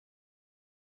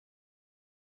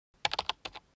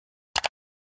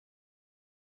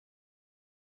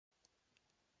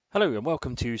Hello and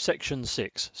welcome to Section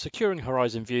 6, Securing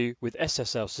Horizon View with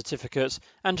SSL Certificates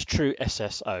and True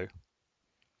SSO.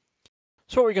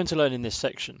 So what we're going to learn in this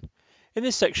section. In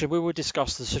this section we will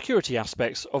discuss the security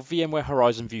aspects of VMware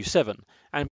Horizon View 7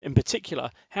 and in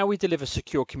particular how we deliver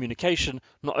secure communication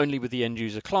not only with the end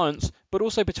user clients but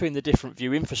also between the different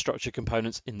View infrastructure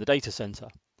components in the data center.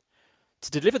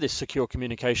 To deliver this secure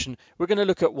communication, we're going to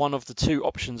look at one of the two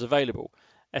options available,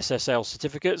 SSL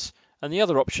certificates, and the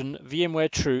other option, VMware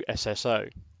True SSO.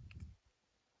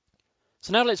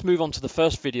 So now let's move on to the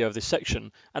first video of this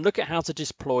section and look at how to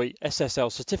deploy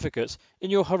SSL certificates in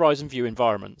your Horizon View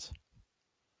environment.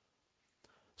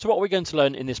 So what are we going to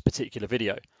learn in this particular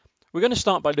video? We're going to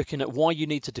start by looking at why you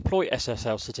need to deploy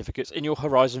SSL certificates in your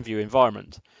Horizon View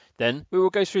environment. Then we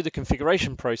will go through the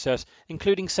configuration process,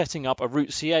 including setting up a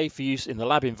root CA for use in the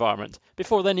lab environment,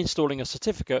 before then installing a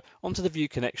certificate onto the View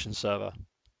connection server.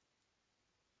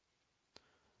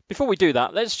 Before we do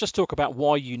that, let's just talk about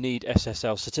why you need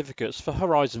SSL certificates for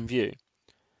Horizon View.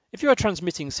 If you are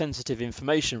transmitting sensitive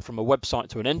information from a website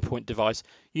to an endpoint device,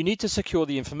 you need to secure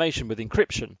the information with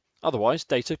encryption, otherwise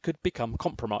data could become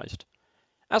compromised.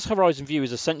 As Horizon View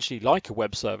is essentially like a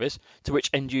web service to which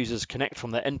end users connect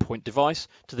from their endpoint device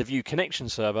to the View connection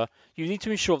server, you need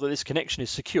to ensure that this connection is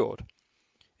secured.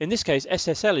 In this case,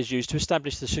 SSL is used to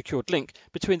establish the secured link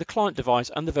between the client device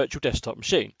and the virtual desktop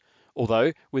machine,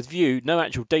 although with View no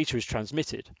actual data is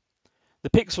transmitted. The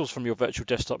pixels from your virtual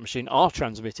desktop machine are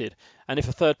transmitted, and if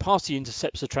a third party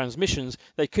intercepts the transmissions,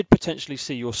 they could potentially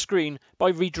see your screen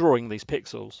by redrawing these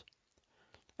pixels.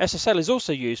 SSL is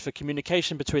also used for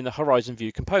communication between the Horizon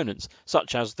View components,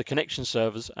 such as the connection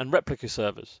servers and replica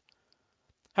servers.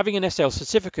 Having an SSL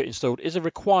certificate installed is a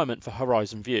requirement for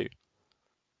Horizon View.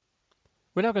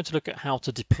 We're now going to look at how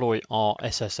to deploy our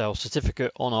SSL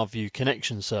certificate on our View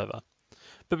connection server.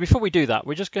 But before we do that,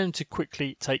 we're just going to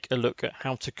quickly take a look at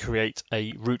how to create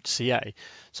a root CA.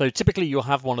 So typically you'll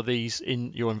have one of these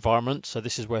in your environment. So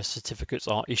this is where certificates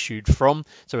are issued from.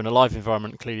 So in a live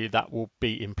environment, clearly that will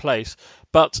be in place.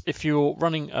 But if you're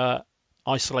running a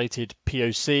isolated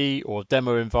POC or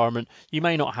demo environment, you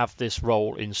may not have this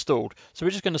role installed. So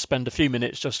we're just going to spend a few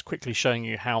minutes just quickly showing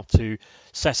you how to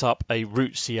set up a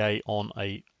root CA on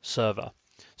a server.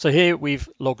 So here we've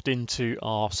logged into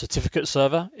our certificate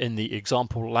server in the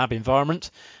example lab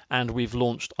environment, and we've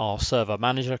launched our server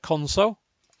manager console.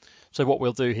 So what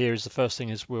we'll do here is the first thing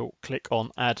is we'll click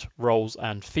on add roles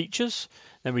and features.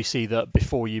 Then we see the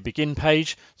before you begin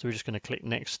page. So we're just going to click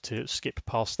next to skip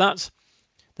past that.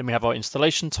 Then we have our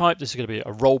installation type. This is going to be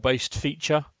a role-based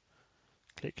feature.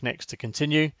 Click next to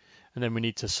continue. And then we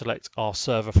need to select our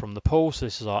server from the pool. So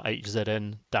this is our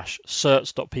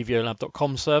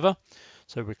hzn-certs.pvolab.com server.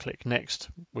 So we click next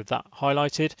with that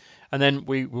highlighted, and then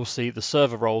we will see the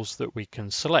server roles that we can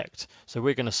select. So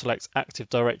we're going to select Active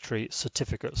Directory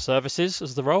Certificate Services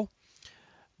as the role.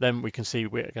 Then we can see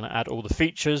we're going to add all the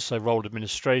features, so role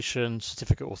administration,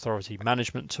 certificate authority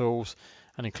management tools,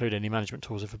 and include any management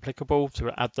tools if applicable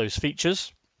to add those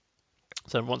features.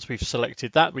 So once we've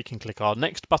selected that, we can click our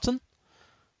next button.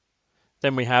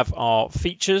 Then we have our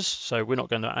features, so we're not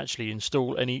going to actually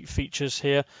install any features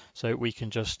here, so we can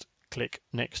just click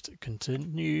next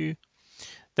continue.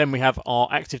 Then we have our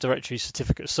Active Directory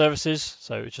Certificate Services,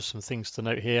 so just some things to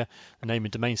note here. The name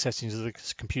and domain settings of the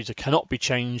computer cannot be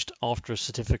changed after a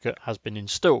certificate has been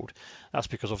installed. That's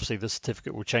because obviously the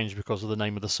certificate will change because of the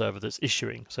name of the server that's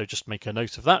issuing, so just make a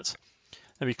note of that.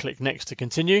 Then we click next to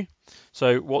continue.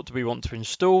 So what do we want to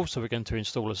install? So we're going to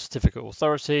install a certificate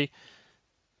authority.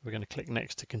 We're going to click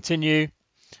next to continue.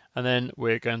 And then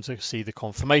we're going to see the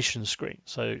confirmation screen.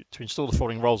 So to install the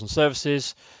following roles and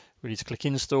services, we need to click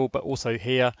install, but also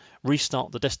here,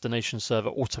 restart the destination server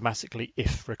automatically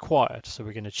if required. So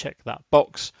we're going to check that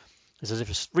box. It says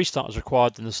if a restart is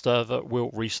required, then the server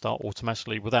will restart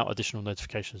automatically without additional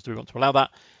notifications. Do we want to allow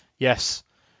that? Yes.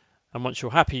 And once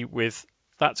you're happy with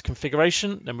that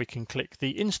configuration, then we can click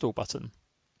the install button.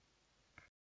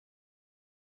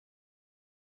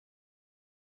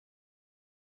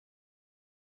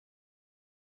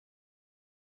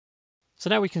 So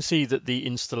now we can see that the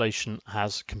installation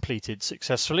has completed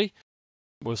successfully.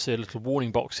 We'll see a little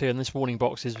warning box here, and this warning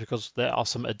box is because there are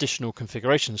some additional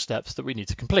configuration steps that we need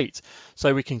to complete.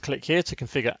 So we can click here to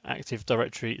configure Active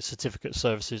Directory Certificate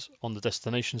Services on the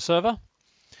destination server.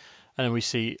 And then we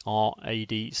see our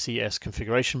ADCS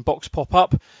configuration box pop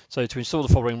up. So to install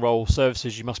the following role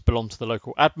services, you must belong to the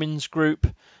local admins group.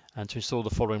 And to install the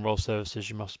following role services,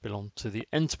 you must belong to the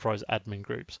enterprise admin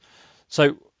groups.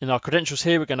 So in our credentials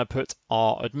here, we're going to put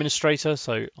our administrator,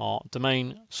 so our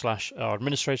domain/our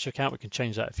administrator account. We can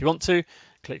change that if you want to.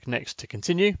 Click next to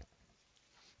continue.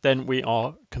 Then we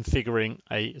are configuring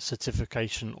a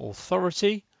certification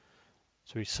authority.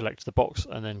 So we select the box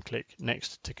and then click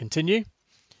Next to continue.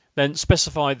 Then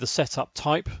specify the setup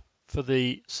type for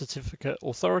the certificate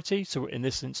authority. So in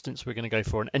this instance, we're going to go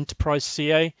for an enterprise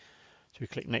CA. So we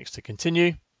click Next to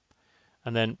continue.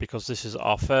 And then because this is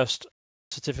our first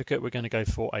certificate, we're going to go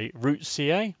for a root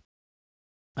CA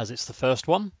as it's the first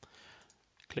one.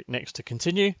 Click Next to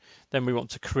continue. Then we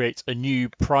want to create a new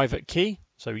private key.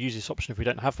 So we use this option if we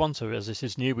don't have one. So as this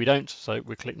is new, we don't. So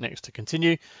we click Next to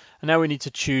continue. And now we need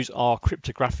to choose our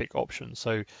cryptographic option.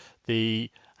 So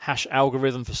the hash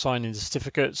algorithm for signing the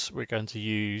certificates, we're going to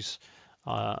use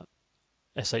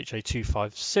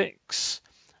SHA-256.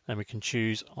 And we can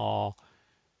choose our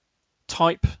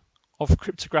type of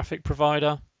cryptographic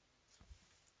provider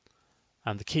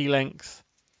and the key length.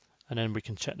 And then we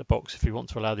can check the box if we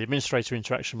want to allow the administrator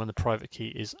interaction when the private key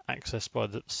is accessed by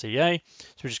the CA.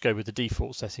 So we just go with the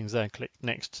default settings there and click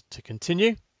Next to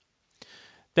continue.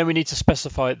 Then we need to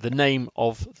specify the name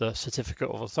of the certificate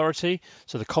of authority.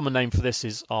 So the common name for this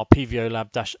is our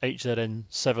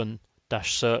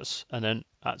PVOLab-HZN7-certs, and then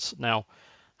that's now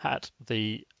had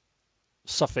the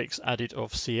suffix added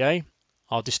of CA.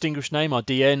 Our distinguished name, our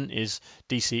DN, is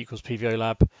DC equals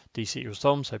PVOLab, DC equals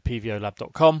Tom, so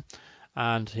pvolab.com.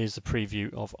 And here's the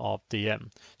preview of our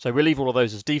DM. So we'll leave all of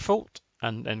those as default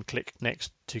and then click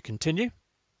Next to continue.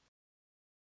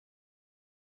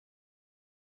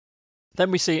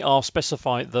 Then we see our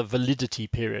specify the validity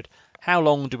period. How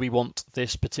long do we want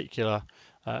this particular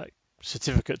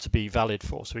certificate to be valid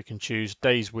for? So we can choose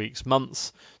days, weeks,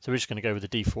 months. So we're just going to go with the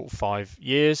default 5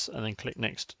 years and then click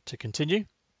Next to continue.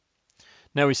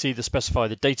 Now we see the specify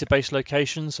the database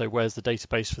location. So where's the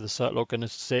database for the cert log going to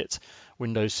sit?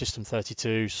 Windows System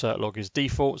 32 cert log is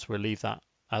default, so we'll leave that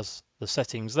as the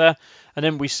settings there. And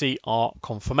then we see our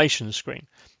confirmation screen.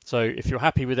 So if you're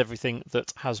happy with everything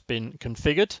that has been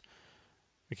configured,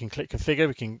 we can click configure,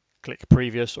 we can click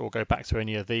previous or go back to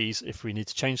any of these if we need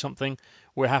to change something.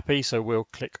 We're happy, so we'll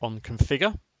click on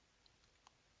configure.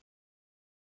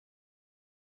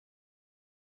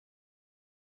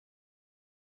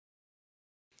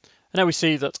 And now we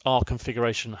see that our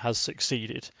configuration has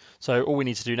succeeded. So all we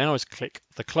need to do now is click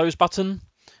the close button,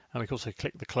 and we can also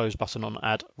click the close button on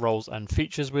add roles and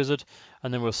features wizard.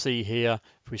 And then we'll see here,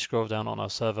 if we scroll down on our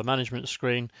server management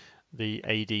screen, the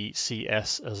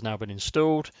ADCS has now been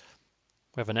installed.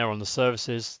 We have an error on the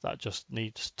services that just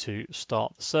needs to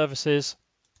start the services.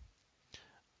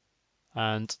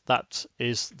 And that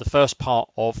is the first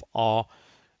part of our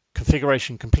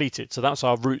configuration completed. So that's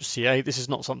our root CA. This is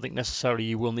not something necessarily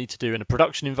you will need to do in a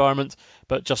production environment,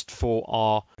 but just for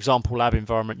our example lab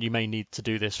environment, you may need to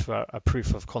do this for a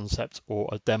proof of concept or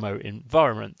a demo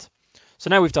environment. So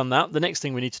now we've done that, the next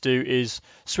thing we need to do is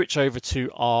switch over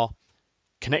to our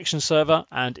connection server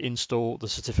and install the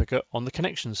certificate on the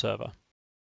connection server.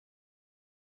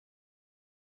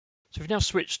 So we've now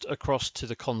switched across to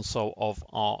the console of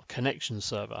our connection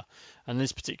server. And in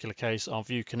this particular case, our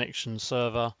view connection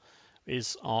server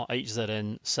is our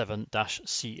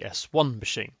HZN7-CS1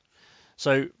 machine.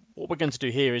 So what we're going to do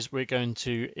here is we're going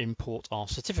to import our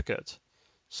certificate.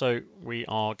 So we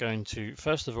are going to,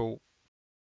 first of all,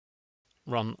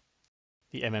 run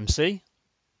the MMC,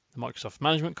 the Microsoft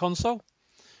Management Console.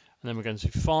 And then we're going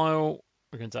to File,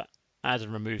 we're going to add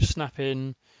and remove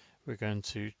snap-in, we're going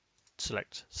to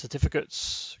select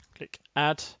certificates, click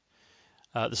add.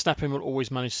 The snap-in will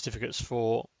always manage certificates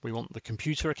for, we want the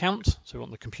computer account, so we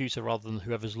want the computer rather than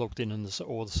whoever's logged in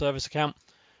or the service account.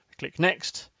 We click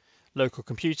next, local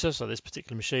computer, so this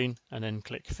particular machine, and then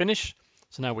click finish.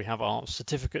 So now we have our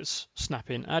certificates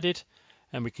snap-in added,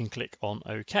 and we can click on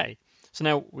OK. So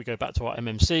now we go back to our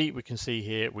MMC, we can see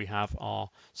here we have our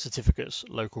certificates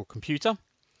local computer.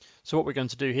 So what we're going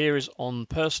to do here is on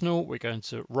personal, we're going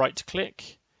to right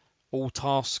click, all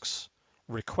tasks,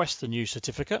 request the new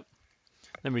certificate.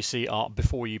 Then we see our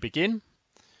before you begin.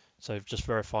 So just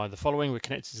verify the following: we're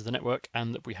connected to the network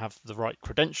and that we have the right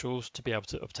credentials to be able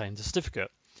to obtain the certificate.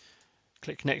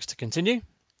 Click next to continue.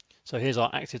 So here's our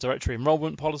Active Directory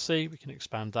enrollment policy. We can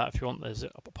expand that if you want. There's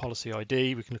a policy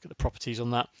ID. We can look at the properties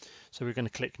on that. So we're going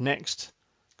to click next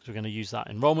because we're going to use that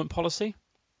enrollment policy.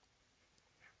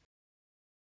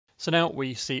 So now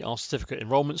we see our certificate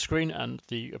enrollment screen and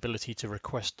the ability to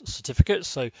request certificates.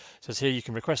 So it says here you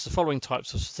can request the following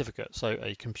types of certificate. So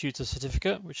a computer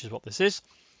certificate, which is what this is.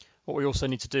 What we also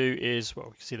need to do is, well,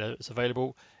 we can see that it's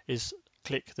available, is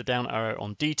click the down arrow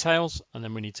on details, and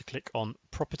then we need to click on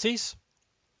properties.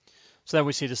 So then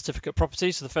we see the certificate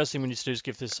properties. So the first thing we need to do is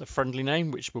give this a friendly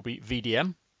name, which will be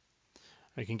VDM.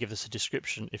 We can give this a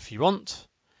description if you want.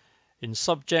 In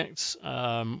subjects,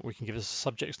 we can give us a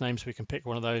subject's name, so we can pick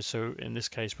one of those. So in this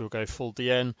case, we'll go full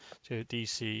DN, so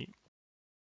DC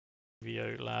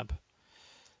VO Lab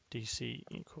DC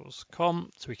equals com.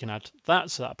 So we can add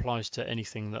that. So that applies to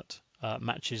anything that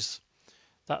matches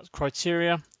that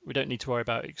criteria. We don't need to worry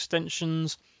about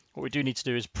extensions. What we do need to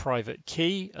do is private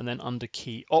key, and then under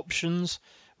key options,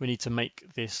 we need to make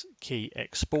this key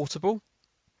exportable.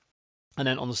 And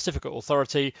then on the certificate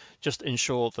authority, just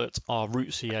ensure that our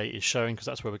root CA is showing, because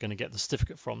that's where we're going to get the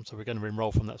certificate from. So we're going to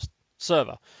enroll from that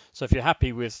server. So if you're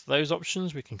happy with those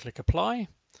options, we can click apply,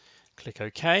 click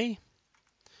OK.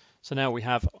 So now we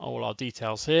have all our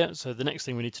details here. So the next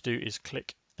thing we need to do is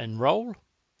click enroll.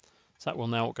 So that will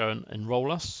now go and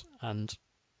enroll us and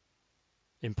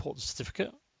import the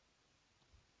certificate.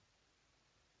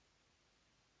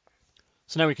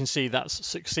 So now we can see that's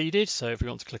succeeded. So if we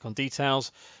want to click on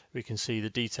details, we can see the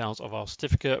details of our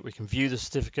certificate. We can view the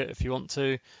certificate if you want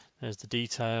to. There's the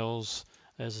details.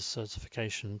 There's a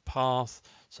certification path.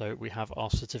 So we have our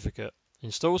certificate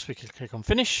installed. So we can click on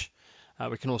finish.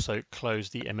 We can also close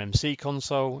the MMC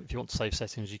console. If you want to save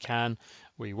settings, you can.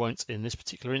 We won't in this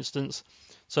particular instance.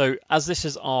 So as this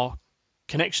is our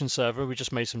connection server, we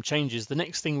just made some changes. The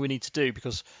next thing we need to do,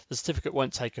 because the certificate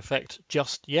won't take effect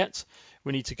just yet,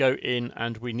 we need to go in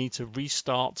and we need to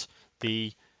restart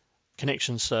the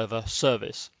connection server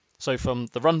service. So from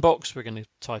the run box, we're going to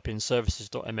type in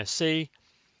services.msc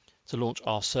to launch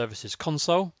our services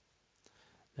console.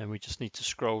 Then we just need to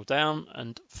scroll down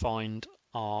and find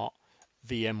our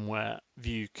VMware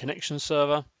View Connection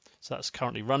Server. So that's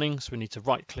currently running. So we need to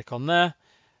right click on there,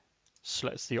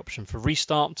 select the option for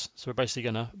restart. So we're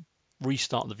basically going to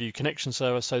restart the View Connection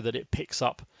Server so that it picks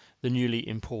up the newly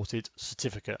imported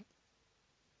certificate.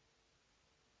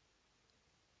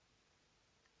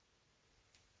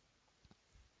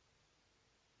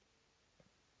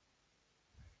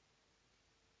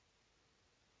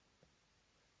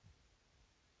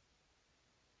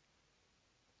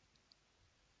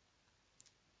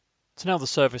 So now the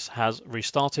service has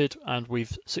restarted and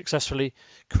we've successfully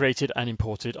created and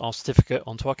imported our certificate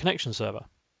onto our connection server.